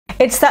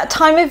It's that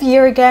time of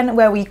year again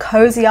where we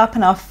cozy up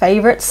in our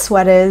favorite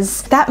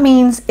sweaters. That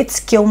means it's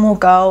Gilmore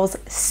Girls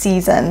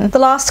season. The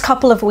last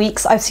couple of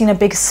weeks I've seen a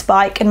big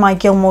spike in my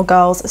Gilmore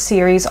Girls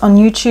series on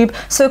YouTube,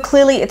 so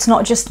clearly it's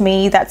not just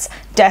me that's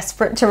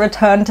desperate to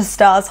return to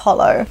Stars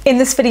Hollow. In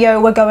this video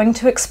we're going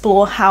to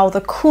explore how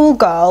the cool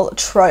girl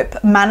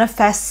trope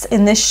manifests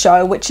in this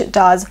show, which it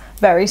does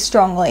very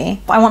strongly.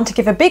 I want to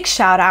give a big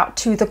shout out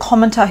to the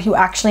commenter who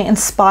actually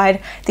inspired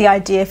the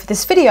idea for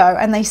this video,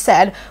 and they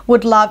said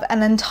would love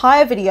an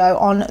entire video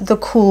on the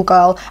cool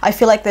girl. I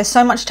feel like there's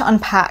so much to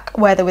unpack,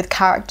 whether with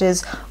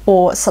characters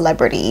or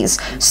celebrities.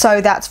 So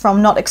that's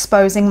from Not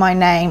Exposing My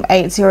Name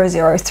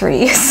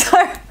 8003.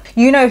 So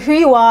you know who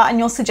you are, and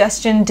your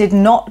suggestion did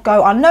not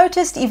go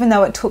unnoticed, even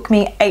though it took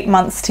me 8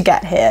 months to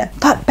get here.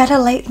 But better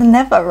late than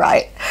never,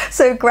 right?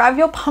 So grab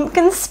your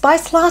pumpkin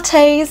spice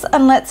lattes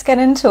and let's get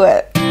into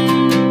it.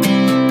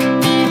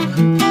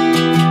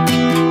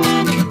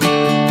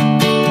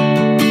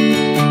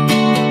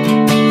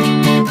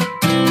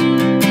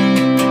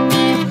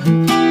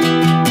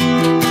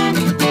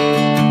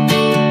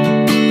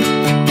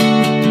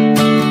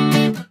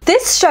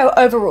 This show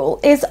overall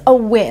is a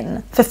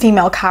win for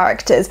female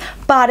characters,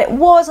 but it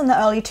was in the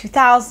early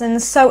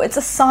 2000s, so it's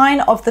a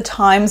sign of the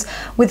times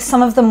with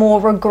some of the more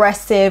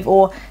regressive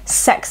or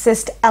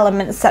sexist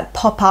elements that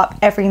pop up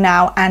every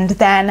now and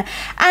then.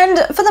 And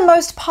for the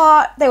most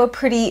part, they were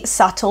pretty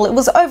subtle. It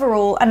was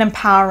overall an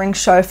empowering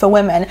show for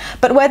women,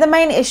 but where the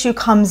main issue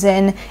comes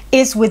in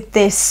is with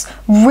this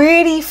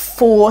really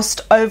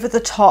forced,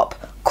 over-the-top,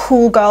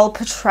 cool girl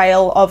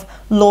portrayal of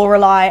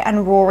Lorelai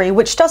and Rory,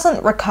 which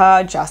doesn't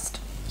recur just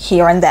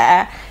here and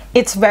there.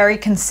 It's very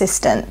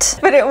consistent.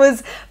 But it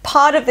was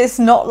part of this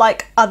not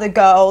like other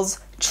girls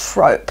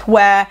trope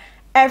where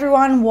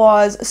everyone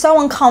was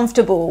so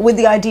uncomfortable with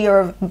the idea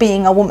of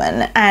being a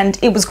woman, and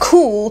it was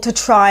cool to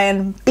try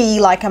and be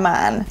like a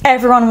man.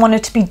 Everyone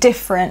wanted to be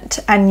different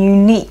and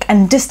unique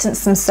and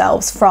distance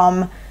themselves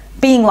from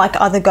being like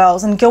other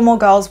girls, and Gilmore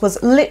Girls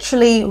was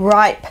literally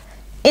ripe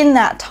in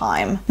that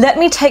time. Let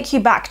me take you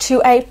back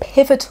to a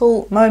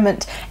pivotal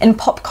moment in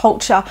pop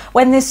culture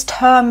when this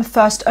term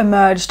first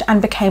emerged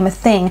and became a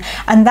thing,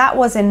 and that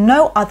was in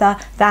no other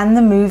than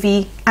the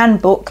movie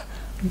and book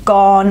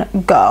Gone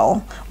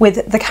Girl,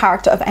 with the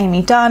character of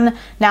Amy Dunn.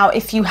 Now,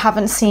 if you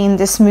haven't seen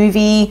this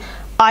movie,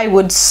 I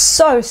would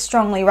so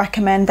strongly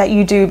recommend that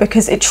you do,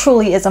 because it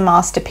truly is a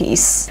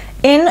masterpiece.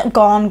 In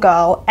Gone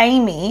Girl,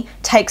 Amy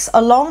takes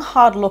a long,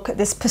 hard look at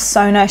this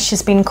persona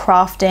she's been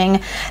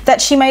crafting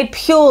that she made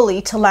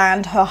purely to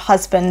land her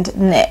husband,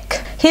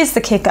 Nick. Here's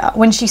the kicker.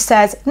 When she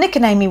says, Nick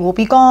and Amy will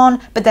be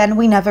gone, but then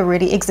we never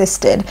really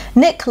existed.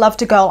 Nick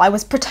loved a girl I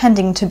was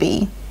pretending to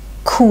be.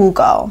 Cool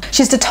girl.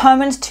 She's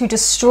determined to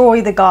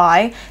destroy the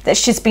guy that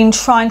she's been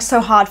trying so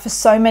hard for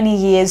so many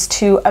years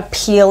to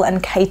appeal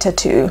and cater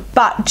to.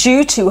 But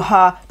due to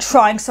her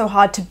trying so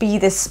hard to be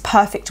this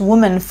perfect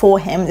woman for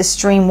him, this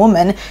dream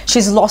woman,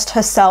 she's lost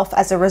herself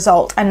as a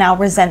result and now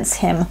resents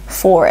him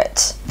for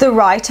it. The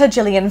writer,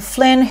 Gillian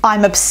Flynn,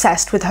 I'm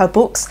obsessed with her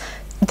books.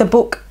 The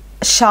book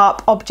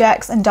Sharp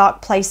Objects and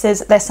Dark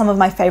Places, they're some of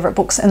my favorite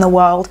books in the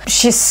world.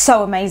 She's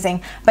so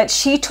amazing. But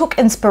she took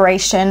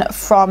inspiration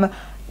from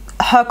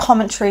her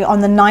commentary on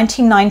the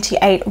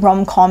 1998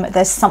 rom-com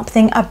There's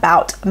Something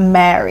About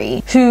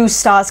Mary, who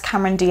stars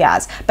Cameron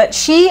Diaz. But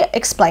she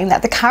explained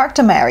that the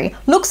character Mary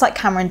looks like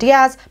Cameron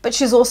Diaz, but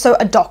she's also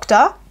a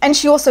doctor, and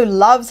she also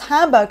loves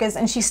hamburgers,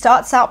 and she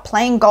starts out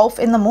playing golf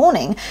in the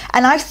morning.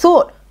 And I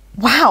thought,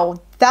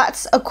 wow,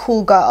 that's a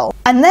cool girl.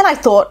 And then I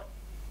thought,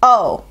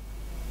 oh,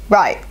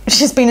 right,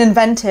 she's been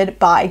invented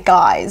by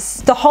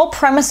guys. The whole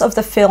premise of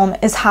the film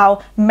is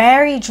how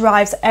Mary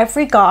drives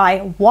every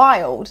guy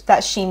wild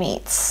that she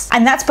meets.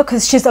 And that's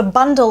because she's a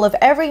bundle of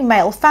every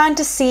male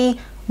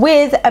fantasy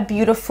with a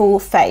beautiful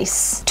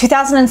face.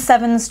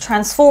 2007's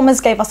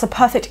Transformers gave us a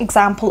perfect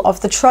example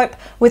of the trope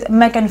with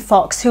Megan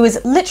Fox, who is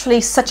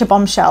literally such a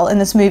bombshell in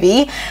this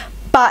movie.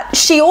 But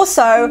she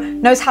also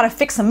knows how to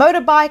fix a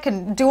motorbike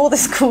and do all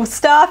this cool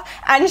stuff,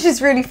 and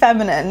she's really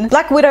feminine.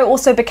 Black Widow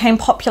also became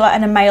popular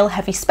in a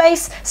male-heavy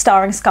space,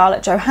 starring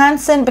Scarlett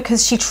Johansson,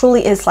 because she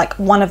truly is like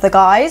one of the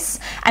guys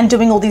and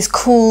doing all these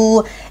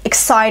cool,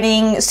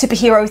 exciting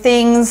superhero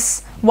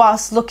things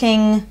whilst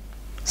looking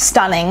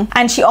stunning,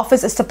 and she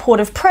offers a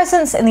supportive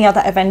presence in the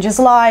other Avengers'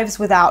 lives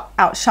without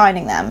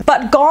outshining them.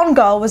 But Gone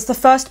Girl was the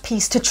first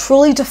piece to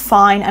truly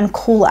define and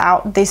call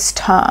out this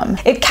term.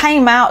 It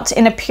came out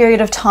in a period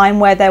of time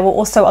where there were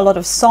also a lot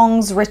of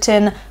songs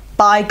written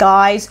by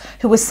guys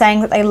who were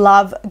saying that they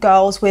love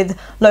girls with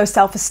low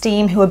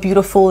self-esteem who are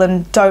beautiful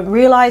and don't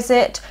realize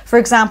it. For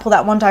example,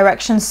 that One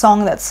Direction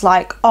song that's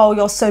like, oh,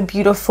 you're so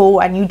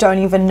beautiful and you don't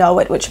even know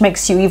it, which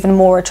makes you even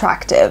more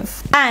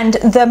attractive. And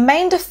the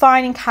main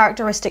defining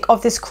characteristic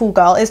of this cool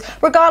girl is,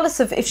 regardless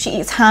of if she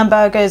eats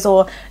hamburgers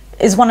or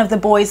is one of the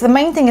boys. The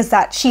main thing is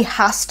that she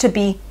has to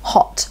be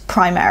hot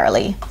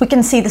primarily. We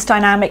can see this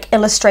dynamic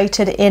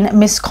illustrated in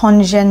Miss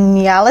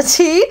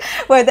Congeniality,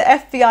 where the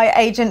FBI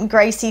agent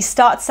Gracie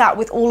starts out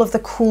with all of the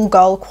cool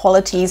girl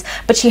qualities,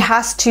 but she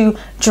has to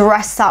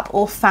dress up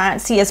all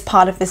fancy as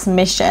part of this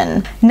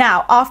mission.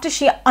 Now, after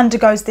she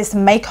undergoes this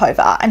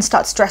makeover and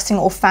starts dressing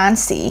all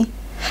fancy,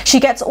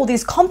 she gets all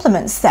these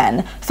compliments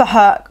then for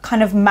her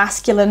kind of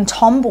masculine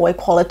tomboy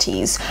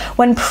qualities,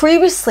 when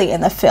previously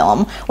in the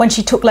film, when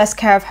she took less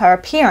care of her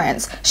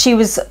appearance, she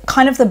was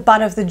kind of the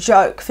butt of the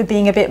joke for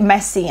being a bit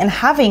messy and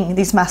having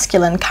these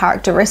masculine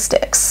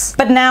characteristics.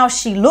 But now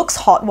she looks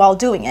hot while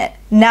doing it.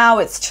 Now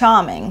it's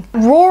charming.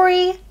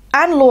 Rory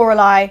and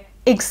Lorelai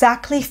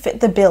exactly fit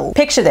the bill.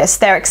 Picture this,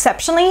 they're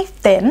exceptionally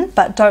thin,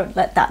 but don't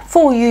let that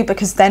fool you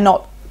because they're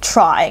not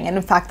trying, and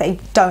in fact they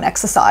don't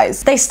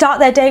exercise. They start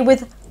their day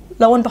with,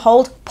 lo and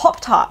behold,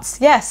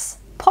 Pop-Tarts. Yes,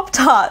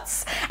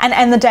 Pop-Tarts. And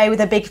end the day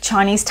with a big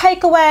Chinese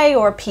takeaway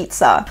or a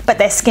pizza. But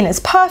their skin is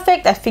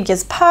perfect, their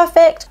figure's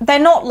perfect. They're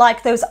not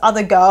like those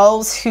other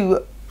girls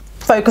who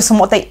focus on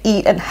what they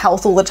eat and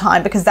health all the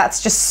time, because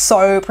that's just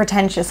so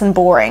pretentious and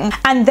boring.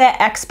 And they're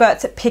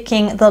experts at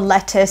picking the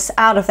lettuce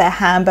out of their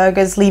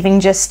hamburgers, leaving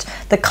just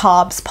the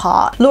carbs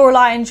part.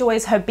 Lorelai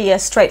enjoys her beer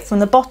straight from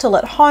the bottle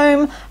at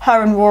home.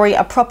 Her and Rory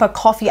are proper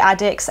coffee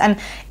addicts, and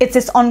it's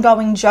this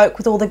ongoing joke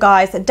with all the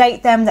guys that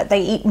date them that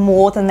they eat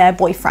more than their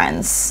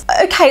boyfriends.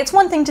 Okay, it's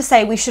one thing to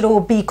say we should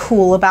all be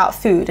cool about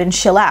food and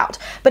chill out,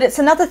 but it's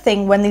another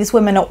thing when these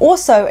women are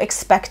also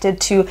expected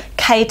to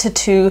cater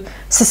to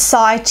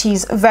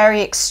society's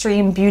very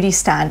extreme beauty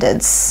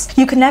standards.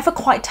 You can never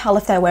quite tell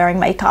if they're wearing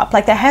makeup.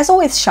 Like, their hair's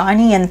always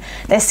shiny and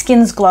their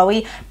skin's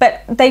glowy,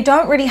 but they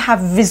don't really have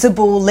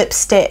visible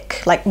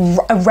lipstick, like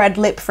a red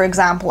lip for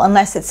example,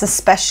 unless it's a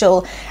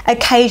special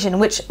occasion,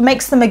 which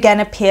makes them again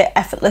appear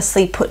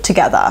effortlessly put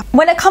together.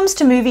 When it comes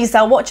to movies,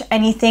 they'll watch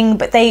anything,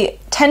 but they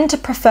tend to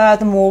prefer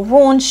the more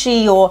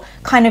raunchy or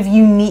kind of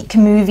unique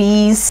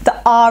movies,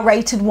 the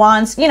R-rated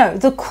ones, you know,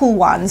 the cool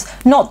ones,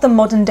 not the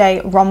modern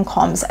day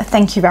rom-coms.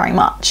 Thank you very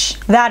much.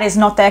 That is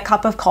not their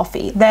cup of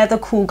coffee. They're the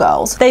cool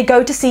girls. They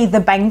go to see the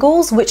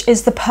Bengals, which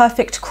is the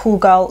perfect cool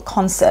girl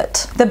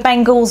concert. The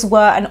Bengals were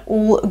an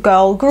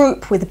all-girl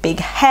group with big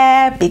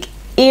hair, big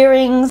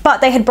earrings,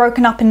 but they had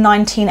broken up in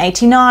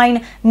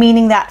 1989,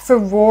 meaning that for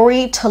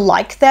Rory to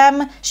like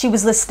them, she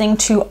was listening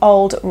to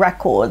old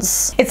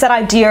records. It's that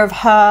idea of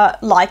her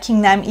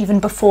liking them even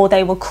before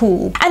they were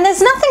cool. And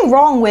there's nothing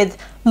wrong with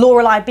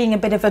Lorelai being a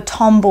bit of a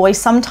tomboy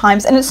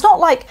sometimes, and it's not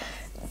like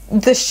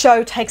the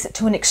show takes it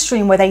to an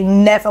extreme where they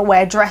never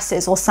wear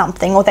dresses or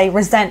something, or they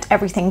resent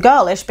everything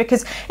girlish,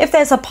 because if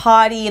there's a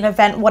party, an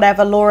event,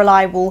 whatever,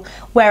 Lorelai will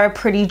wear a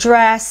pretty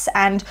dress,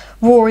 and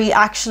Rory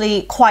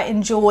actually quite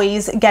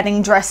enjoys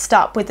getting dressed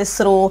up with this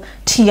little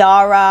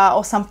tiara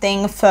or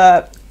something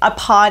for a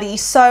party.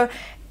 So,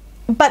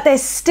 but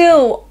there's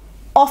still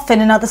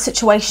often in other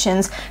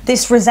situations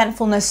this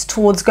resentfulness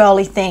towards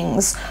girly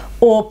things,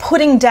 or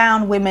putting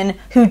down women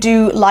who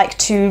do like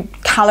to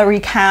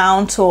calorie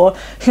count or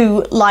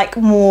who like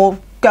more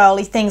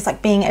girly things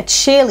like being a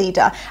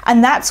cheerleader.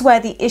 And that's where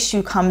the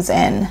issue comes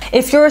in.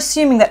 If you're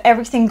assuming that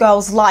everything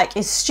girls like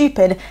is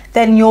stupid,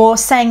 then you're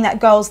saying that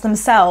girls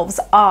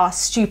themselves are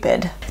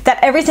stupid. That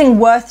everything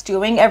worth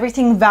doing,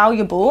 everything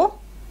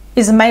valuable,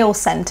 is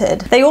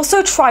male-centered. They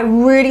also try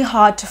really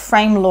hard to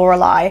frame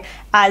Lorelai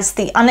as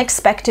the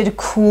unexpected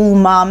cool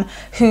mum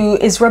who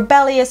is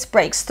rebellious,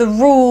 breaks the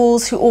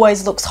rules, who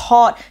always looks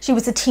hot. She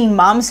was a teen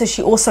mum, so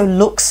she also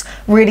looks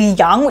really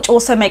young, which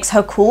also makes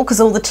her cool because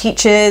all the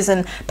teachers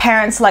and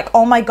parents are like,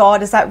 oh my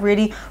god, is that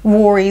really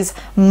Rory's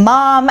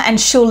mum?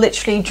 And she'll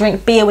literally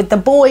drink beer with the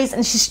boys,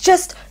 and she's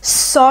just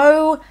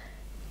so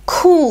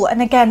cool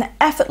and again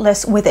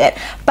effortless with it.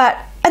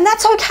 And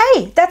that's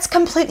okay, that's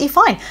completely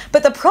fine.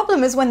 But the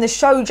problem is when the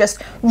show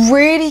just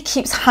really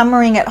keeps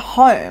hammering it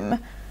home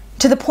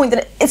to the point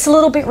that it's a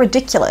little bit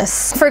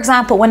ridiculous. For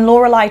example, when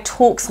Lorelai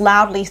talks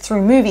loudly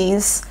through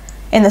movies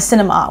in the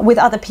cinema with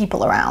other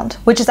people around,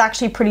 which is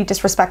actually pretty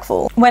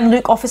disrespectful. When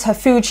Luke offers her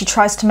food, she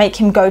tries to make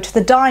him go to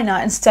the diner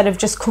instead of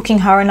just cooking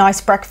her a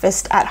nice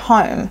breakfast at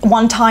home.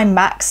 One time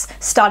Max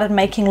started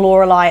making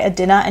Lorelai a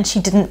dinner and she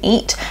didn't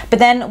eat, but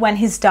then when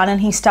he's done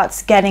and he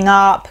starts getting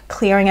up,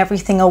 clearing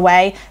everything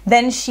away,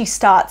 then she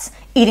starts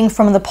eating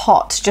from the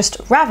pot, just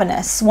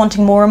ravenous,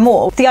 wanting more and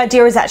more. The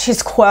idea is that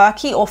she's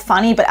quirky or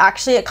funny, but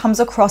actually it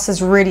comes across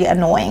as really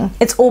annoying.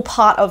 It's all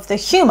part of the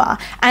humor.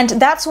 And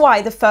that's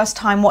why the first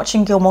time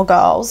watching Gilmore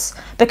Girls,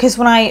 because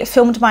when I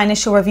filmed my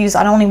initial reviews,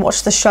 I'd only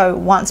watched the show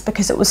once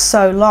because it was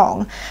so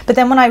long. But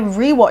then when I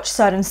rewatch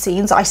certain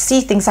scenes, I see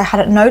things I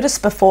hadn't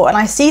noticed before, and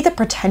I see the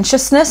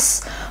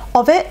pretentiousness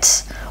of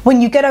it. When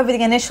you get over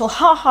the initial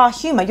ha-ha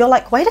humor, you're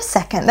like, wait a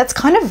second, that's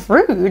kind of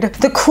rude.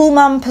 The cool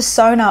mum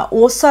persona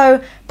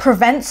also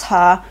prevents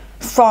her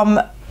from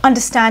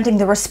understanding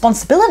the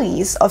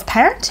responsibilities of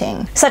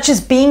parenting, such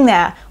as being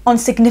there on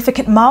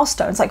significant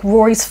milestones like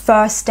Rory's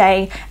first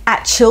day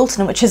at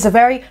Chiltern, which is a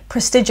very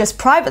prestigious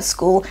private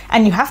school,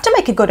 and you have to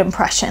make a good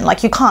impression,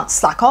 like you can't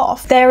slack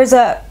off. There is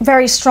a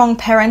very strong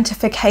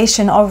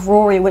parentification of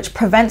Rory which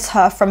prevents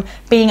her from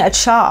being a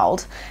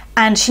child,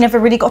 and she never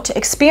really got to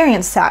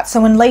experience that.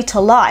 So in later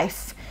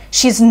life,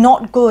 she's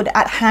not good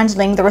at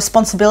handling the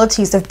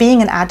responsibilities of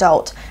being an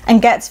adult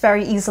and gets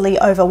very easily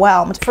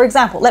overwhelmed. For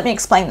example, let me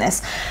explain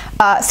this.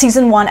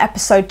 Season 1,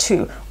 episode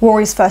 2,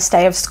 Rory's first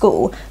day of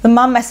school. The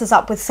mum messes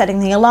up with setting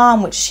the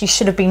alarm, which she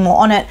should have been more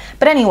on it.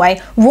 But anyway,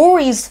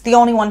 Rory's the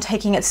only one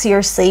taking it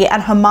seriously,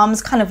 and her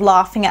mum's kind of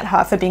laughing at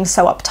her for being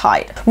so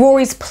uptight.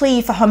 Rory's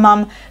plea for her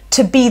mum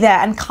to be there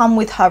and come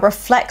with her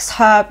reflects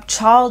her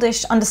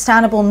childish,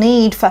 understandable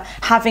need for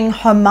having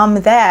her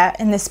mum there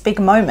in this big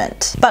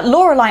moment. But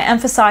Lorelai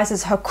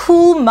emphasizes her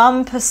cool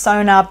mum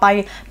persona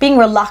by being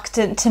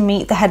reluctant to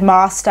meet the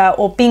headmaster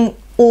or being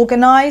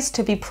organized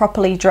to be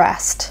properly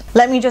dressed.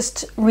 Let me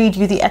just read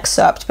you the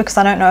excerpt because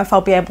I don't know if I'll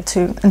be able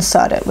to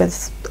insert it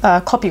with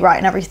copyright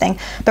and everything.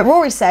 But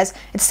Rory says,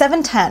 "It's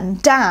 7:10.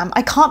 Damn,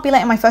 I can't be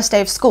late on my first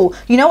day of school.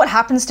 You know what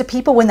happens to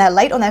people when they're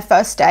late on their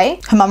first day?"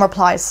 Her mum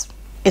replies,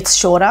 "It's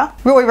shorter."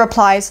 Rory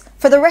replies,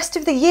 "For the rest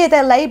of the year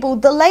they're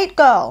labelled the late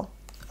girl."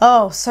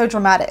 "Oh, so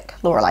dramatic,"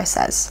 Lorelai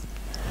says.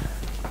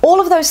 All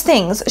of those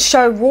things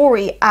show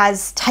Rory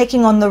as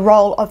taking on the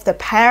role of the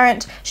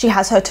parent. She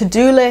has her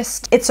to-do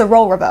list. It's a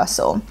role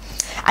reversal.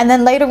 And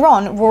then later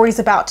on, Rory's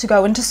about to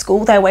go into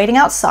school. They're waiting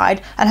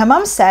outside and her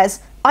mum says,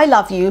 "I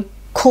love you.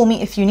 Call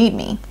me if you need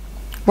me."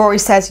 Rory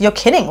says, "You're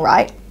kidding,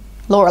 right?"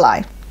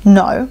 Lorelai,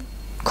 "No.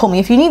 Call me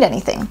if you need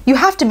anything." "You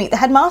have to meet the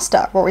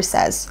headmaster," Rory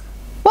says.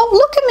 "Well,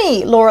 look at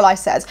me," Lorelai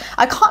says.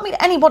 "I can't meet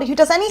anybody who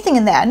does anything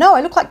in there. No,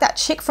 I look like that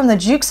chick from the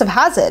Dukes of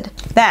Hazzard."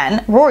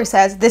 Then Rory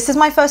says, "This is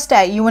my first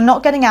day. You are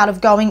not getting out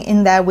of going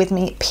in there with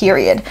me,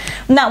 period."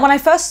 Now, when I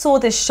first saw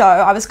this show,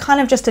 I was kind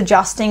of just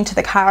adjusting to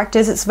the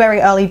characters. It's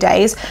very early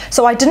days,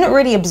 so I didn't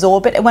really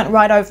absorb it. It went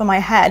right over my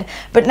head.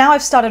 But now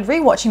I've started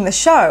rewatching the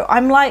show.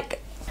 I'm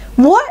like,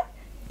 what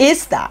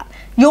is that?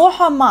 You're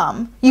her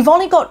mum. You've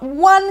only got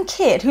one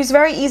kid who's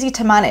very easy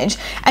to manage,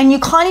 and you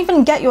can't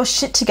even get your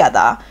shit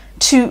together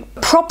to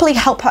properly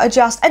help her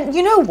adjust. And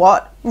you know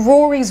what?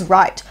 Rory's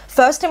right.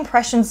 First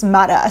impressions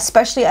matter,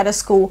 especially at a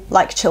school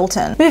like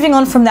Chiltern. Moving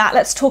on from that,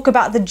 let's talk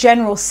about the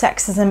general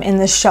sexism in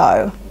the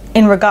show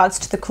in regards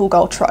to the cool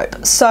girl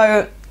trope.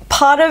 So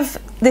part of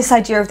this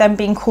idea of them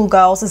being cool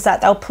girls is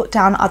that they'll put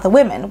down other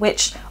women,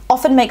 which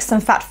often makes them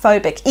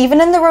fatphobic,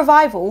 even in the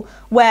revival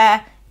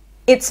where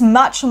it's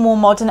much more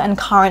modern and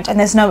current and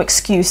there's no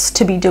excuse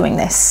to be doing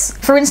this.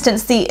 For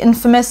instance, the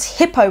infamous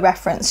hippo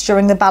reference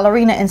during the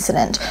ballerina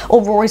incident,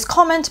 or Rory's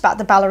comment about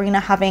the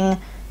ballerina having,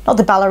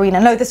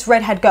 this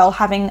redhead girl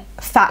having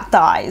fat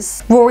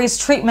thighs. Rory's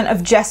treatment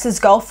of Jess's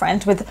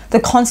girlfriend with the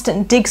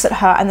constant digs at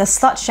her and the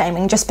slut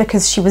shaming just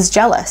because she was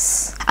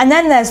jealous. And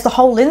then there's the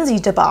whole Lindsay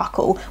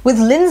debacle, with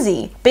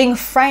Lindsay being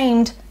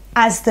framed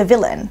as the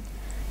villain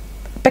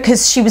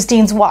because she was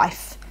Dean's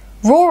wife.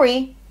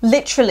 Rory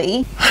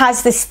literally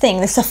has this thing,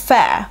 this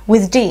affair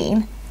with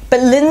Dean, but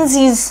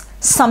Lindsay's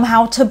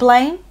somehow to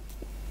blame?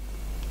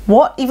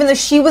 What? Even though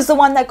she was the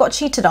one that got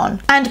cheated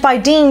on. And by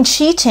Dean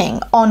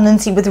cheating on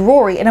Lindsay with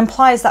Rory, it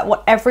implies that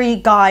what every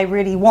guy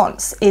really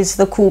wants is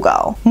the cool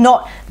girl,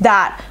 not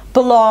that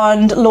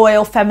blonde,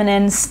 loyal,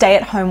 feminine,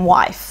 stay-at-home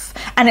wife.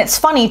 And it's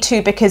funny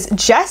too because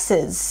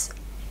Jess's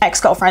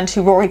ex-girlfriend,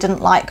 who Rory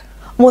didn't like,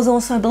 was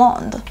also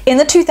blonde. In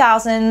the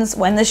 2000s,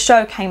 when this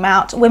show came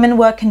out, women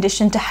were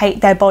conditioned to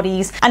hate their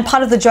bodies, and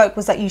part of the joke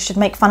was that you should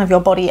make fun of your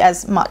body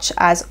as much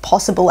as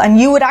possible, and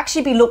you would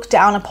actually be looked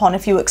down upon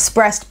if you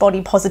expressed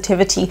body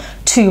positivity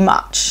too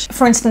much.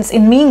 For instance,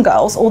 in Mean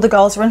Girls, all the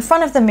girls are in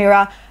front of the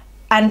mirror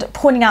and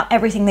pointing out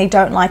everything they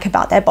don't like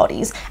about their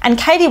bodies. And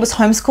Katie was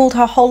homeschooled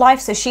her whole life,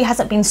 so she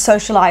hasn't been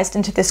socialized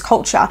into this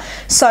culture.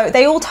 So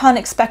they all turn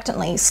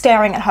expectantly,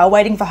 staring at her,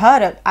 waiting for her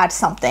to add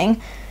something.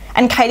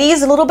 And Katie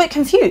is a little bit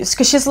confused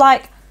because she's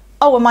like,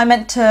 "Oh, am I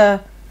meant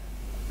to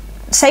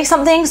say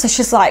something?" So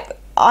she's like,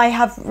 "I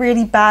have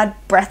really bad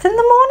breath in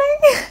the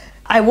morning."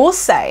 I will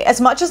say, as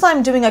much as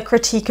I'm doing a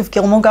critique of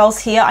Gilmore Girls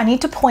here, I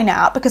need to point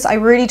out, because I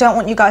really don't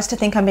want you guys to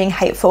think I'm being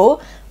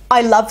hateful,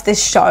 I love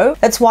this show.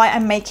 That's why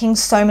I'm making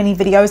so many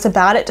videos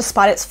about it,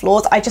 despite its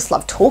flaws. I just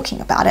love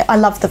talking about it. I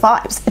love the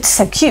vibes. It's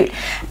so cute.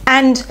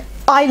 And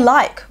I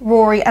like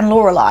Rory and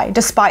Lorelai,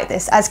 despite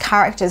this, as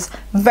characters,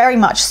 very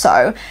much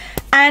so.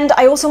 And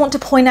I also want to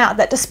point out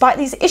that despite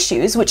these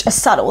issues, which are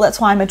subtle, that's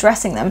why I'm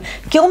addressing them,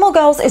 Gilmore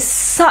Girls is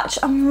such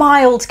a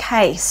mild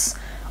case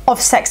of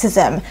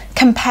sexism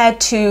compared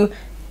to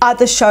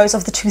other shows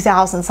of the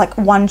 2000s, like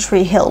One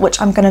Tree Hill, which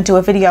I'm going to do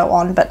a video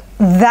on, but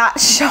that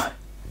show...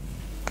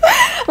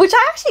 which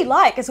I actually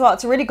like as well.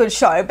 It's a really good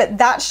show, but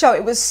that show,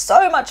 it was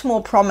so much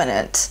more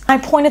prominent. I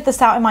pointed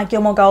this out in my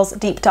Gilmore Girls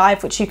deep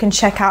dive, which you can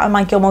check out in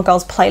my Gilmore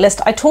Girls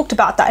playlist. I talked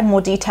about that in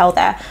more detail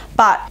there,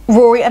 but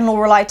Rory and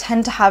Lorelai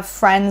tend to have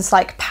friends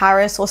like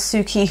Paris or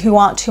Suki who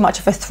aren't too much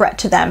of a threat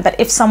to them, but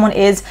if someone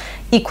is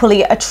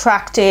equally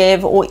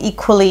attractive or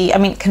equally, I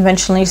mean,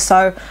 conventionally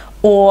so,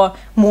 or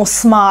more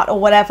smart or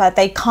whatever,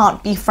 they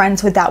can't be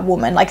friends with that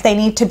woman. Like, they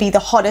need to be the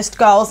hottest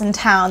girls in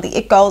town, the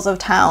it girls of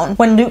town.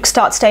 When Luke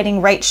starts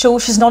dating Rachel,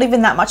 she's not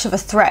even that much of a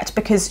threat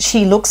because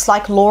she looks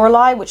like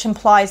Lorelai, which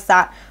implies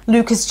that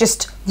Luke is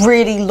just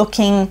really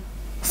looking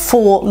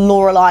for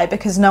Lorelai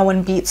because no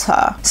one beats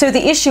her. So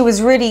the issue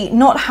is really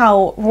not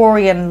how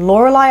Rory and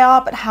Lorelai are,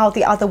 but how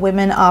the other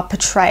women are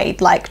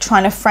portrayed, like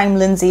trying to frame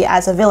Lindsay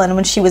as a villain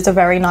when she was a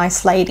very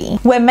nice lady.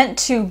 We're meant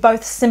to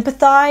both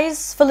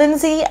sympathize for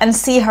Lindsay and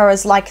see her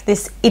as like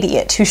this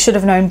idiot who should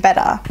have known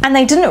better. And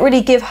they didn't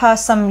really give her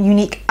some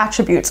unique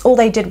attributes. All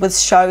they did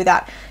was show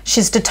that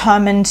she's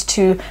determined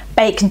to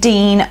bake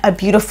Dean a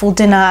beautiful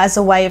dinner as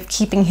a way of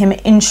keeping him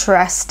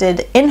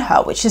interested in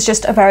her, which is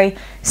just a very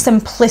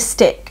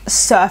simplistic,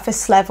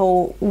 surface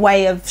level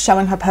way of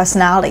showing her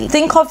personality.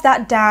 Think of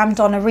that damn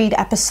Donna Reed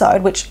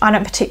episode, which I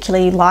don't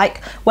particularly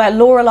like, where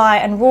Lorelai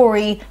and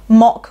Rory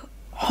mock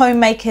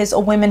homemakers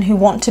or women who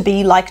want to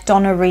be like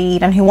Donna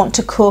Reed and who want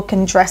to cook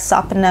and dress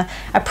up in a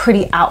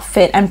pretty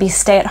outfit and be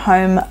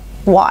stay-at-home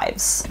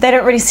wives. They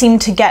don't really seem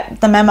to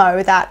get the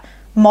memo that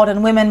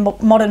modern women,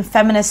 modern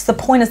feminists, the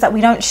point is that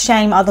we don't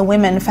shame other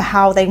women for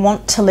how they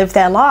want to live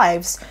their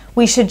lives.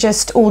 We should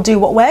just all do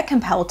what we're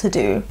compelled to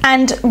do.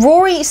 And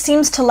Rory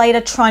seems to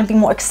later try and be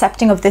more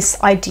accepting of this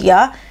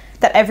idea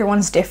that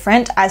everyone's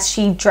different as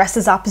she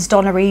dresses up as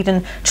Donna Reed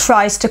and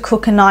tries to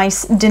cook a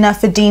nice dinner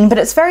for Dean, but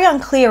it's very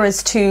unclear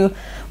as to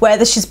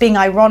whether she's being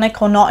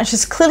ironic or not, and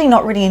she's clearly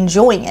not really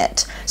enjoying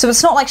it. So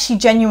it's not like she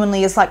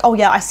genuinely is like, oh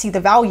yeah, I see the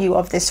value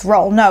of this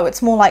role. No,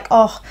 it's more like,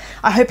 oh,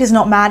 I hope he's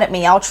not mad at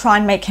me. I'll try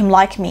and make him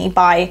like me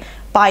by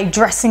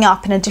dressing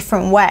up in a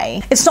different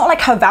way. It's not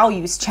like her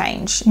values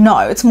change. No,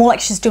 it's more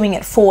like she's doing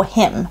it for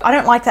him. I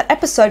don't like that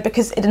episode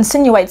because it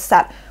insinuates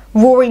that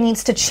Rory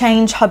needs to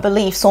change her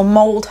beliefs or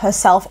mold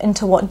herself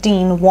into what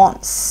Dean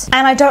wants.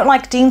 And I don't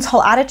like Dean's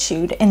whole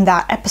attitude in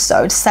that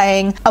episode,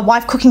 saying a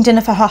wife cooking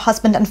dinner for her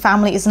husband and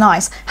family is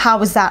nice. How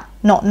is that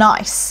not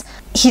nice?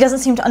 He doesn't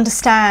seem to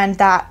understand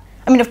that.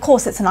 I mean, of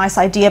course it's a nice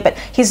idea, but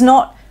he's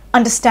not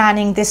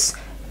understanding this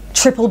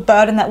triple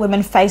burden that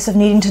women face of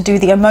needing to do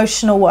the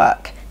emotional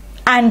work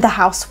and the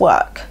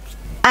housework,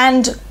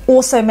 and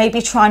also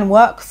maybe try and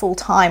work full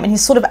time, and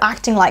he's sort of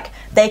acting like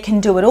they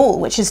can do it all,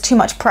 which is too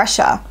much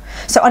pressure.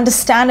 So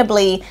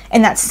understandably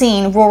in that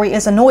scene, Rory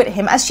is annoyed at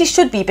him, as she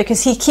should be,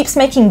 because he keeps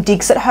making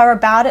digs at her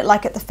about it,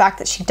 like at the fact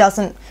that she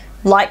doesn't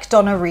like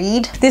Donna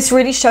Reed. This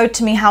really showed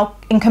to me how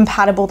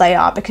incompatible they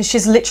are, because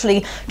she's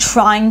literally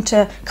trying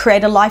to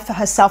create a life for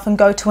herself and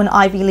go to an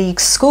Ivy League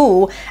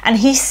school, and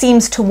he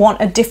seems to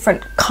want a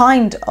different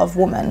kind of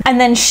woman. And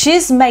then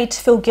she's made to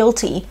feel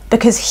guilty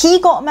because he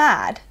got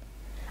mad,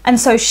 and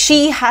so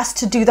she has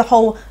to do the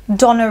whole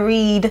Donna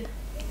Reed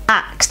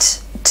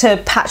act to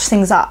patch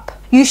things up.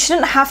 You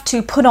shouldn't have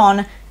to put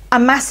on a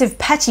massive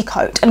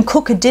petticoat and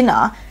cook a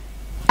dinner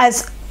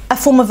as a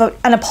form of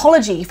an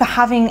apology for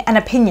having an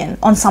opinion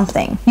on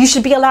something. You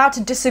should be allowed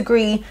to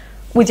disagree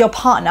with your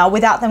partner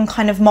without them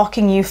kind of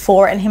mocking you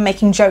for it and him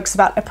making jokes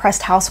about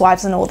oppressed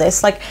housewives and all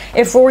this. Like,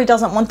 if Rory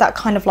doesn't want that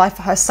kind of life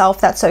for herself,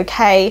 that's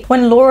okay.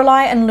 When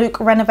Lorelai and Luke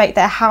renovate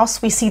their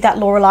house, we see that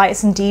Lorelai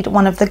is indeed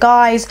one of the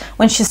guys.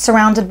 When she's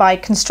surrounded by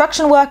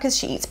construction workers,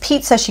 she eats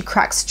pizza, she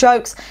cracks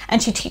jokes,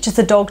 and she teaches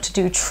the dog to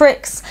do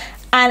tricks.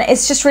 And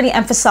it's just really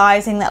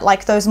emphasizing that,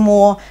 like, those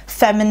more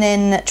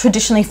feminine,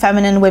 traditionally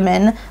feminine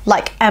women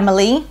like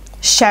Emily,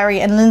 Sherry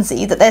and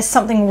Lindsay, that there's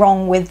something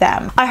wrong with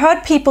them. I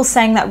heard people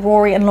saying that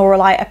Rory and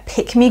Lorelai are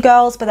pick-me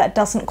girls, but that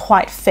doesn't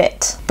quite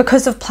fit.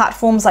 Because of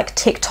platforms like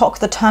TikTok,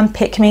 the term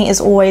pick-me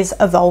is always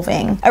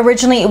evolving.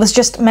 Originally, it was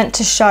just meant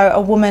to show a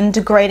woman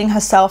degrading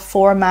herself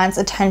for a man's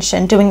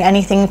attention, doing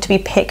anything to be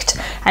picked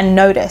and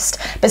noticed.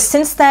 But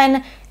since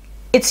then,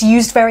 it's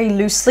used very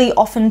loosely,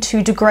 often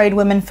to degrade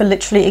women for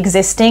literally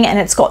existing, and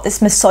it's got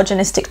this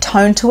misogynistic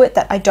tone to it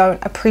that I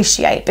don't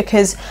appreciate,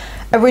 because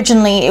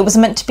originally it was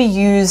meant to be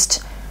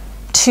used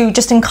to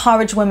just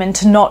encourage women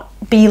to not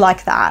be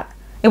like that.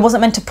 It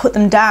wasn't meant to put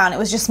them down. It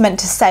was just meant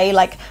to say,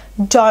 like,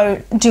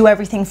 don't do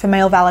everything for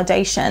male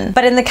validation.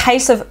 But in the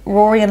case of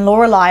Rory and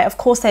Lorelai, of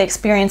course they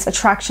experience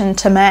attraction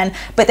to men,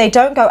 but they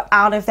don't go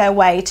out of their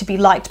way to be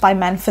liked by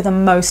men for the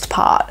most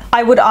part.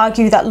 I would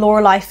argue that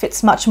Lorelai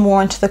fits much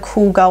more into the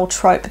cool girl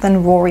trope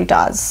than Rory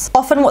does.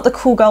 Often what the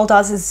cool girl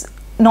does is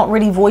not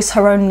really voice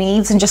her own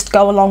needs and just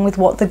go along with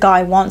what the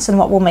guy wants and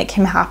what will make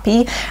him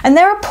happy. And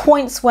there are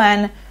points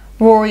when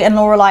Rory and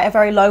Lorelai are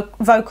very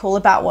vocal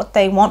about what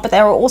they want, but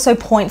there are also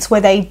points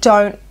where they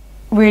don't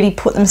really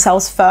put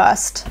themselves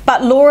first.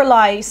 But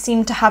Lorelai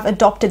seemed to have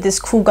adopted this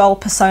cool girl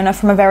persona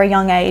from a very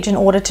young age in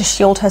order to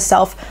shield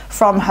herself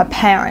from her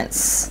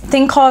parents.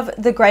 Think of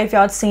the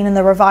graveyard scene in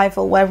the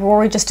revival where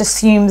Rory just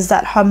assumes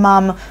that her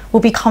mum will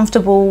be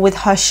comfortable with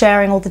her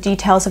sharing all the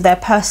details of their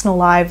personal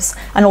lives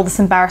and all this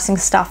embarrassing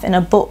stuff in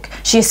a book.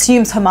 She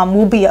assumes her mum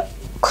will be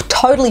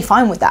totally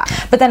fine with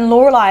that. But then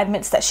Lorelai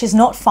admits that she's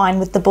not fine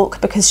with the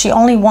book because she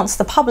only wants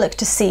the public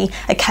to see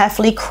a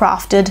carefully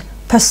crafted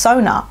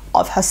persona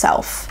of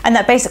herself, and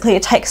that basically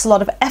it takes a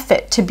lot of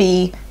effort to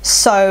be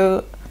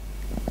so,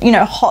 you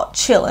know, hot,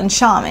 chill and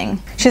charming.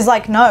 She's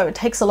like, no, it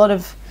takes a lot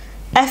of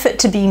effort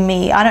to be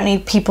me. I don't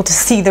need people to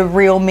see the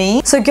real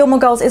me. So Gilmore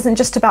Girls isn't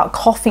just about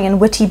coffee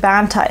and witty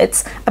banter,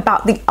 it's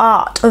about the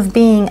art of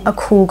being a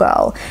cool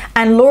girl,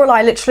 and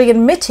Lorelai literally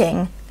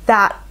admitting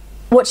that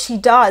what she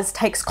does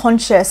takes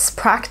conscious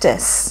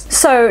practice.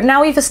 So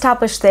now we've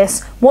established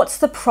this, what's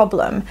the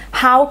problem?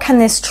 How can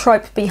this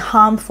trope be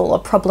harmful or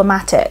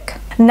problematic?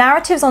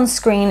 Narratives on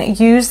screen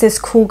use this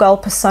cool girl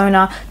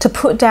persona to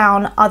put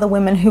down other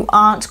women who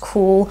aren't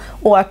cool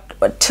or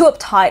too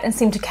uptight and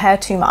seem to care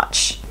too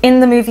much.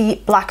 In the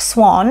movie Black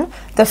Swan,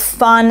 the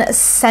fun,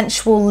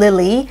 sensual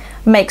Lily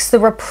makes the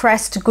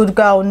repressed good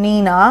girl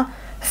Nina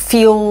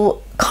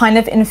feel kind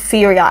of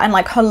inferior, and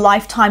like her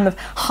lifetime of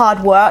hard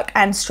work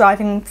and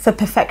striving for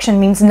perfection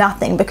means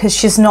nothing because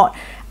she's not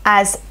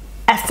as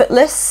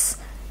effortless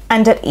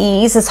and at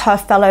ease as her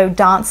fellow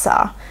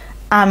dancer.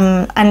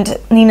 And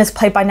Nina's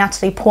played by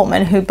Natalie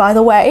Portman, who, by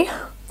the way,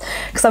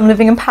 because I'm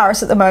living in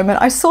Paris at the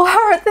moment, I saw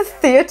her at the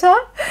theatre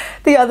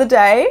the other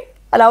day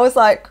and I was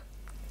like,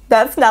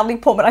 that's Natalie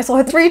Portman. I saw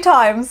her 3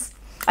 times.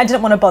 I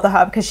didn't want to bother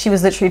her because she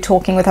was literally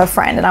talking with her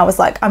friend and I was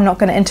like, I'm not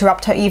going to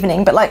interrupt her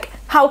evening, but like,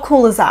 how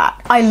cool is that?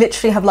 I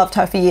literally have loved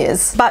her for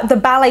years. But the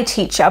ballet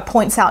teacher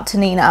points out to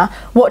Nina,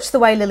 watch the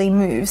way Lily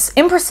moves.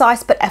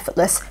 Imprecise but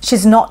effortless.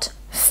 She's not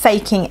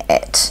faking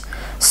it.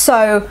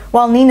 So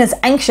while Nina's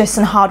anxious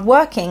and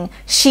hardworking,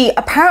 she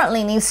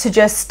apparently needs to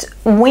just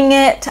wing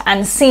it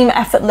and seem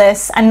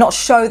effortless and not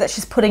show that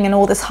she's putting in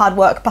all this hard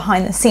work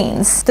behind the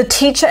scenes. The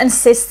teacher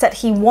insists that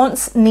he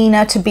wants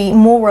Nina to be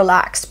more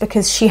relaxed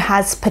because she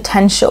has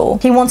potential.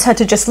 He wants her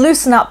to just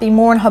loosen up, be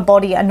more in her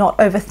body and not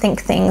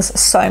overthink things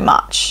so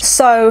much.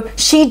 So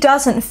she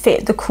doesn't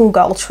fit the cool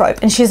girl trope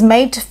and she's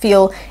made to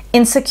feel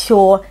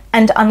insecure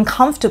and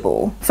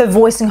uncomfortable for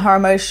voicing her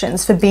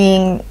emotions, for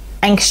being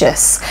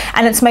anxious,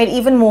 and it's made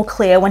even more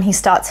clear when he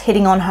starts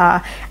hitting on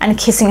her and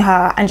kissing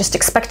her and just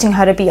expecting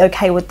her to be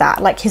okay with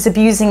that. Like, he's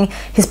abusing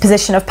his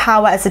position of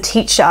power as a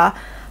teacher,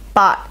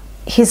 but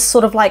he's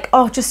sort of like,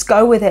 oh, just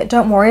go with it,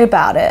 don't worry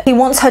about it. He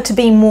wants her to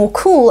be more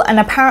cool, and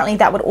apparently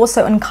that would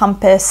also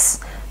encompass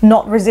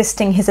not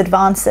resisting his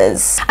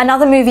advances.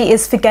 Another movie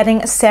is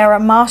Forgetting Sarah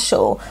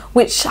Marshall,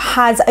 which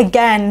has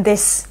again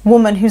this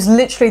woman who's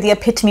literally the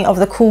epitome of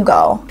the cool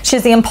girl.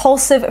 She's the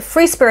impulsive,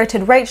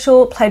 free-spirited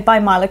Rachel, played by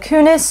Mila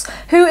Kunis,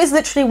 who is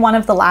literally one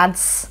of the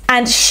lads.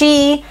 And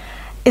she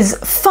is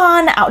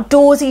fun,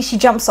 outdoorsy, she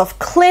jumps off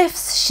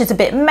cliffs, she's a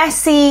bit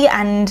messy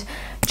and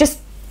just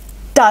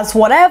does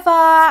whatever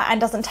and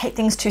doesn't take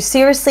things too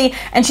seriously,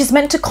 and she's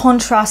meant to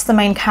contrast the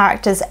main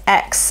character's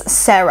ex,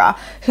 Sarah,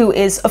 who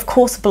is of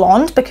course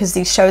blonde because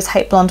these shows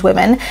hate blonde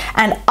women,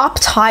 and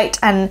uptight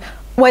and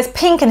wears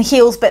pink and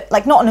heels, but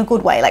like not in a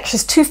good way. Like,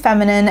 she's too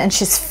feminine and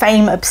she's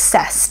fame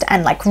obsessed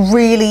and like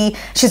really,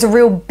 she's a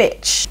real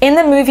bitch. In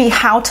the movie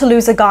How to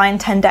Lose a Guy in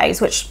 10 Days,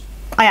 which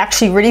I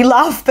actually really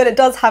love, but it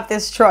does have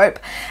this trope,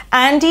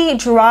 Andy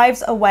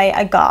drives away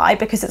a guy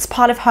because it's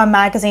part of her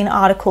magazine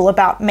article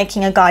about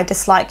making a guy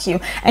dislike you,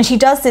 and she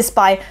does this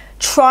by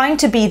trying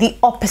to be the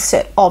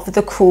opposite of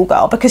the cool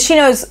girl because she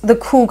knows the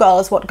cool girl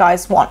is what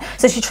guys want.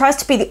 So she tries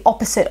to be the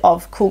opposite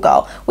of cool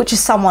girl, which is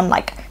someone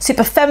like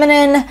super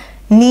feminine,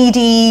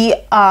 needy,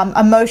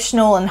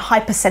 emotional and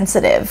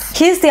hypersensitive.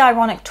 Here's the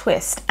ironic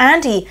twist.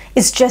 Andy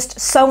is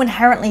just so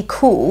inherently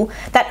cool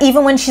that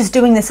even when she's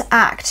doing this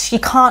act, she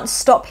can't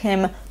stop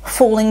him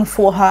falling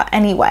for her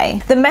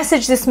anyway. The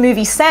message this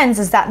movie sends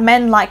is that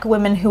men like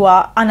women who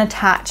are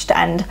unattached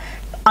and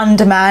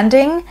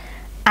undemanding,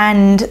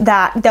 and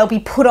that they'll be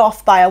put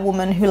off by a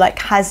woman who like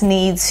has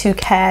needs, who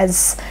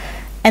cares,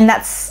 and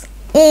that's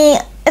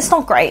it's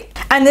not great.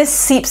 And this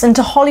seeps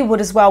into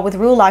Hollywood as well with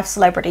real life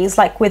celebrities,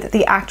 like with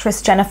the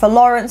actress Jennifer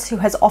Lawrence, who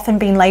has often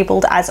been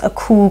labeled as a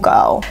cool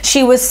girl.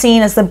 She was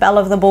seen as the belle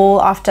of the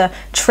ball after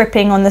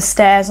tripping on the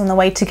stairs on the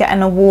way to get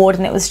an award,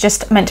 and it was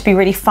just meant to be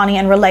really funny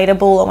and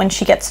relatable, or when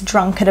she gets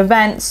drunk at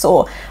events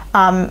or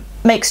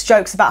makes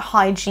jokes about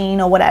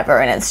hygiene or whatever,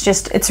 and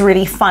it's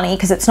really funny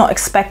because it's not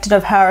expected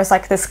of her as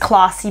like this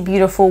classy,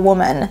 beautiful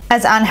woman.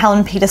 As Anne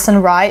Helen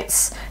Peterson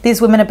writes, these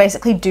women are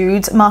basically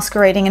dudes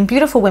masquerading in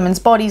beautiful women's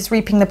bodies,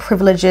 reaping the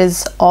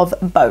privileges of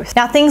both.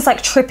 Now, things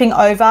like tripping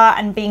over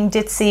and being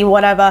ditzy,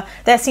 whatever,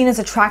 they're seen as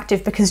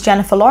attractive because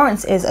Jennifer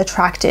Lawrence is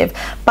attractive,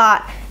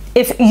 but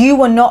if you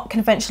were not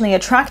conventionally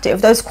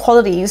attractive, those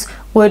qualities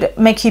would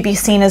make you be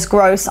seen as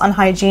gross,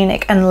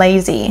 unhygienic, and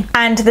lazy.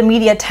 And the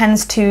media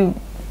tends to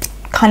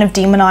kind of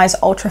demonize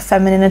ultra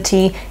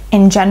femininity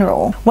in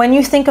general. When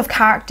you think of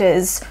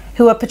characters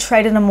who are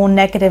portrayed in a more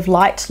negative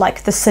light,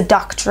 like the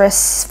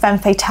seductress, femme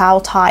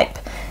fatale type,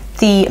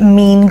 the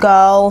mean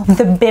girl,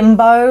 the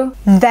bimbo,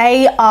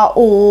 they are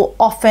all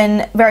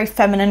often very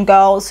feminine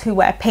girls who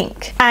wear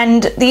pink.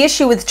 And the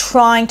issue with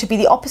trying to be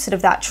the opposite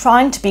of that,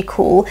 trying to be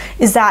cool,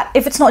 is that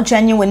if it's not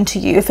genuine to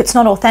you, if it's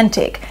not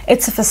authentic,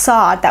 it's a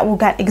facade that will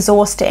get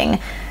exhausting,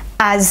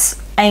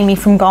 as Amy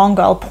from Gone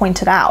Girl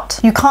pointed out.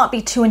 You can't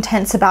be too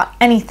intense about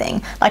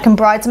anything. Like in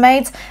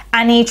Bridesmaids,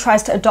 Annie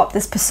tries to adopt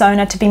this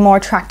persona to be more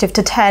attractive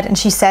to Ted, and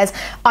she says,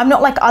 I'm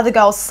not like other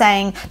girls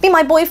saying, be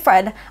my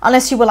boyfriend,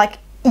 unless you were like,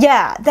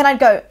 yeah, then I'd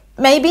go,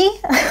 maybe?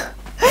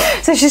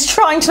 So she's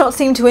trying to not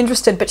seem too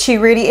interested, but she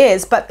really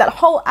is. But that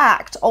whole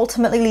act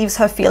ultimately leaves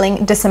her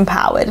feeling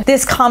disempowered.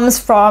 This comes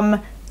from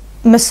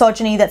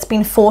misogyny that's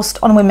been forced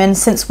on women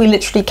since we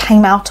literally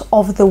came out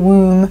of the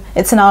womb.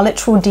 It's in our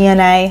literal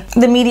DNA.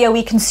 The media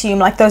we consume,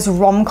 like those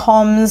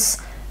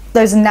rom-coms,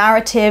 those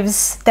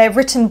narratives, they're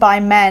written by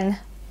men,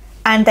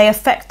 and they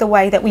affect the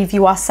way that we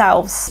view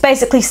ourselves.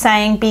 Basically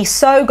saying, be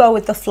so go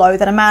with the flow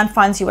that a man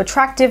finds you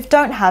attractive,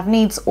 don't have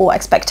needs or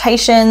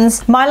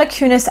expectations. Mila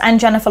Kunis and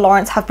Jennifer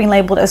Lawrence have been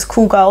labeled as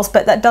cool girls,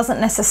 but that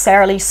doesn't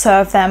necessarily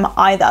serve them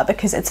either,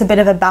 because it's a bit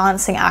of a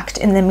balancing act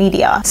in the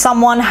media.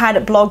 Someone had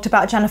blogged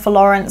about Jennifer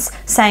Lawrence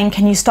saying,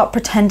 can you stop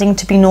pretending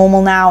to be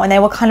normal now? And they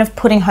were kind of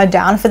putting her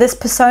down for this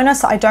persona,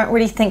 so I don't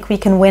really think we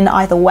can win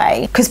either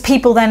way. Because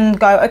people then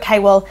go, okay,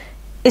 well,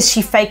 is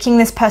she faking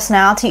this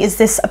personality? Is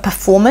this a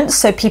performance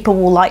so people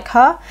will like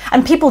her?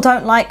 And people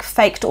don't like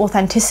faked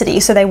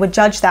authenticity, so they would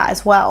judge that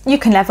as well. You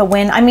can never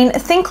win. I mean,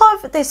 think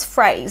of this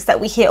phrase that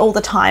we hear all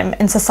the time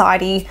in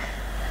society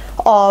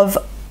of,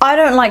 I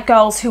don't like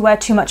girls who wear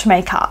too much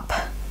makeup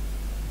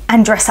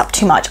and dress up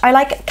too much. I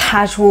like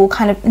casual,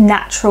 kind of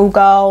natural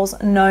girls,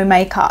 no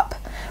makeup.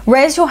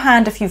 Raise your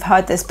hand if you've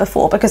heard this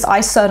before, because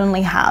I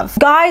certainly have.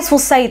 Guys will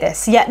say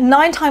this, yet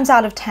 9 times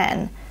out of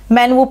 10,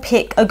 men will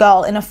pick a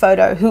girl in a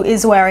photo who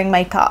is wearing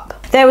makeup.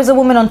 There was a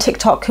woman on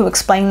TikTok who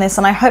explained this,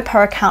 and I hope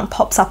her account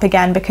pops up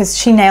again because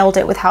she nailed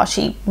it with how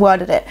she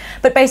worded it.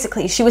 But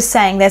basically, she was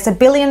saying there's a $1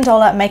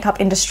 billion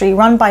makeup industry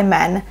run by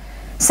men,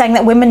 saying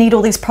that women need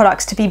all these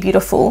products to be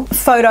beautiful.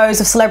 Photos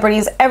of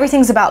celebrities,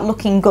 everything's about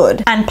looking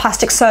good, and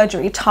plastic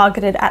surgery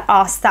targeted at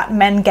us that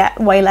men get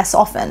way less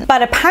often.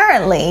 But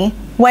apparently,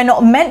 we're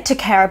not meant to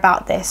care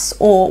about this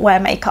or wear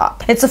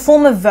makeup. It's a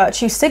form of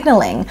virtue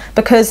signaling,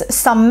 because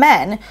some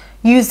men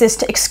use this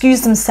to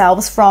excuse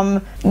themselves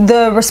from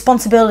the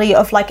responsibility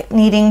of like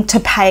needing to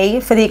pay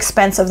for the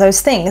expense of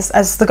those things,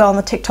 as the girl on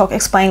the TikTok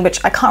explained,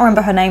 which I can't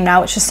remember her name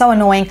now, which is so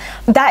annoying.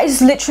 That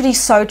is literally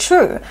so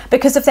true,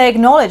 because if they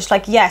acknowledge,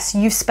 like, yes,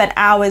 you've spent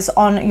hours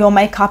on your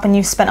makeup and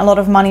you've spent a lot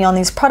of money on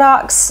these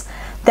products,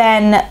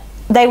 then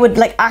they would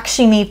like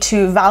actually need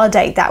to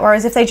validate that.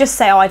 Whereas if they just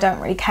say, oh, I don't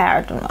really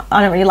care,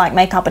 I don't really like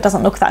makeup, it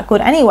doesn't look that good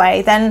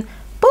anyway, then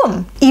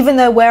boom. Even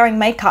though wearing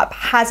makeup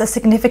has a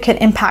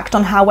significant impact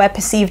on how we're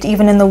perceived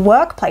even in the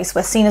workplace,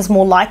 we're seen as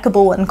more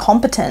likable and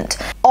competent.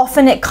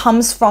 Often it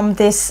comes from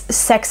this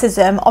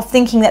sexism of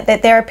thinking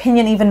that their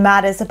opinion even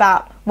matters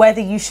about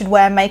whether you should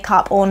wear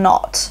makeup or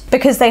not,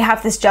 because they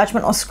have this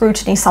judgment or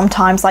scrutiny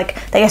sometimes,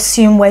 like they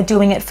assume we're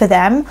doing it for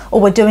them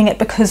or we're doing it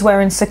because we're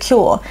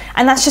insecure.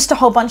 And that's just a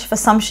whole bunch of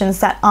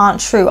assumptions that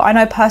aren't true. I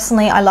know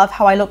personally I love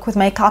how I look with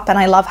makeup and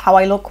I love how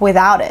I look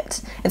without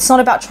it. It's not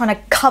about trying to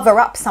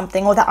cover up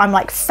something or that I'm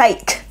like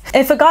fake.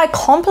 If a guy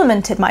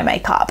complimented my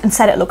makeup and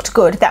said it looked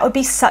good, that would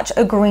be such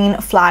a green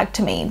flag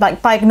to me.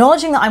 Like, by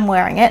acknowledging that I'm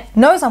wearing it,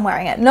 knows I'm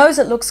wearing it, knows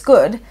it looks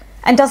good,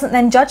 and doesn't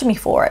then judge me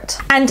for it.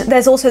 And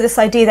there's also this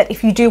idea that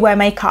if you do wear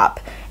makeup,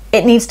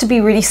 it needs to be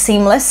really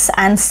seamless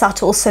and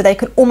subtle, so they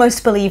could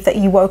almost believe that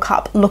you woke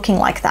up looking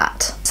like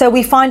that. So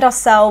we find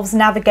ourselves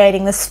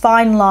navigating this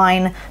fine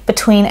line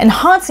between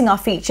enhancing our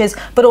features,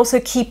 but also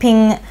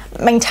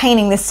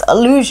maintaining this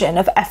illusion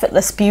of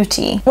effortless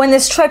beauty. When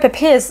this trope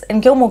appears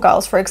in Gilmore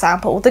Girls, for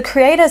example, the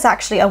creator is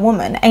actually a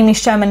woman, Amy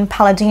Sherman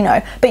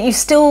Palladino, but you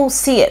still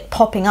see it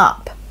popping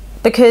up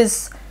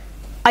because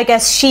I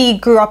guess she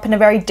grew up in a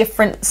very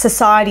different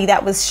society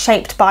that was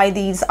shaped by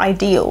these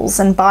ideals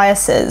and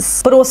biases.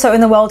 But also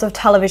in the world of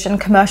television,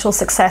 commercial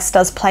success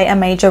does play a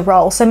major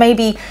role. So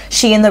maybe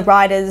she and the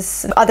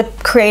writers, other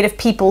creative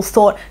people,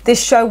 thought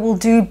this show will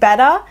do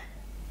better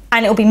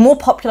and it'll be more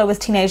popular with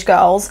teenage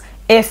girls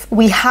if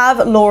we have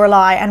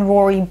Lorelai and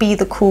Rory be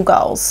the cool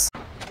girls.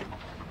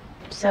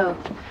 So,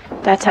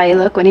 that's how you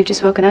look when you've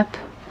just woken up?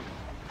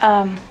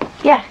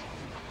 Yeah.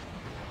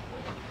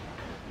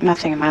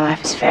 Nothing in my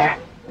life is fair.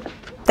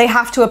 They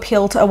have to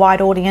appeal to a wide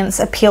audience,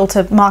 appeal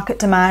to market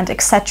demand,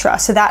 etc.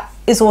 So that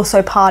is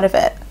also part of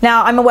it.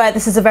 Now, I'm aware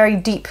this is a very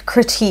deep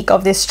critique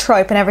of this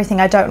trope and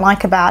everything I don't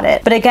like about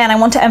it. But again, I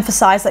want to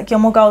emphasize that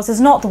Gilmore Girls is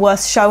not the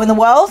worst show in the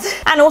world.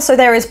 And also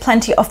there is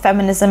plenty of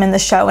feminism in the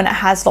show and it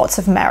has lots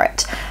of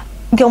merit.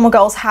 Gilmore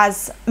Girls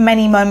has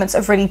many moments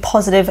of really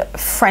positive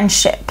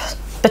friendship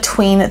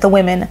between the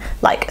women,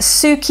 like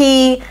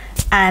Suki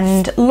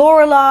and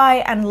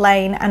Lorelai and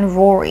Lane and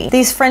Rory.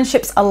 These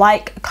friendships are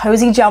like a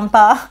cozy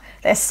jumper.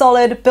 They're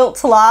solid, built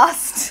to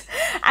last,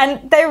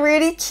 and they're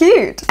really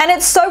cute. And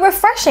it's so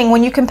refreshing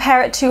when you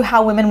compare it to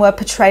how women were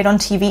portrayed on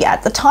TV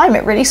at the time.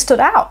 It really stood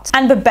out.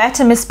 And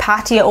Babette and Miss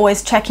Patty are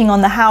always checking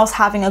on the house,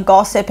 having a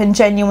gossip, and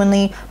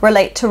genuinely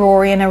relate to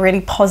Rory in a really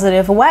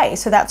positive way.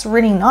 So that's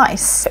really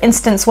nice. For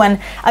instance,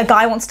 when a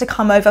guy wants to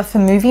come over for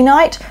movie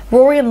night,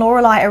 Rory and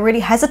Lorelai are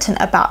really hesitant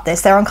about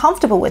this. They're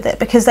uncomfortable with it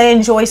because they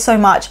enjoy so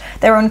much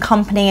their own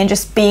company and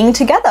just being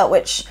together,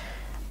 which,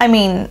 I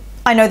mean,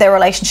 I know their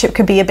relationship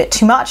could be a bit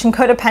too much and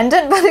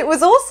codependent, but it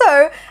was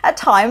also at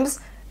times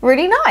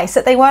really nice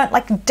that they weren't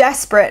like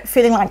desperate,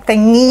 feeling like they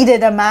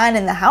needed a man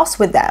in the house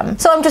with them.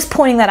 So I'm just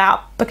pointing that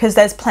out because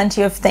there's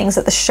plenty of things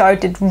that the show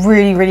did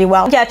really, really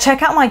well. Yeah,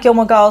 check out my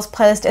Gilmore Girls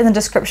playlist in the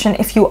description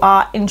if you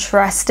are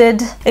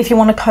interested. If you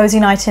want a cozy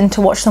night in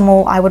to watch them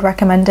all, I would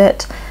recommend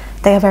it.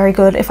 They are very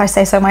good, if I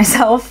say so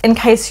myself. In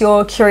case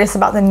you're curious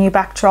about the new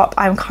backdrop,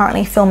 I'm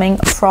currently filming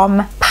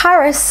from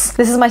Paris.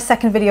 This is my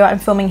second video I'm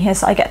filming here,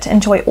 so I get to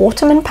enjoy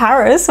autumn in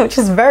Paris, which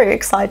is very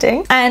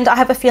exciting. And I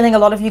have a feeling a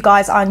lot of you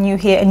guys are new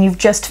here and you've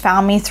just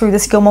found me through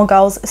this Gilmore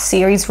Girls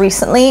series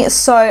recently,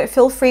 so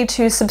feel free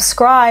to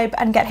subscribe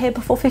and get here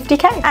before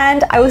 50k.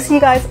 And I will see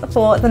you guys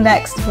for the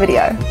next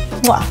video.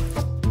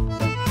 Mwah.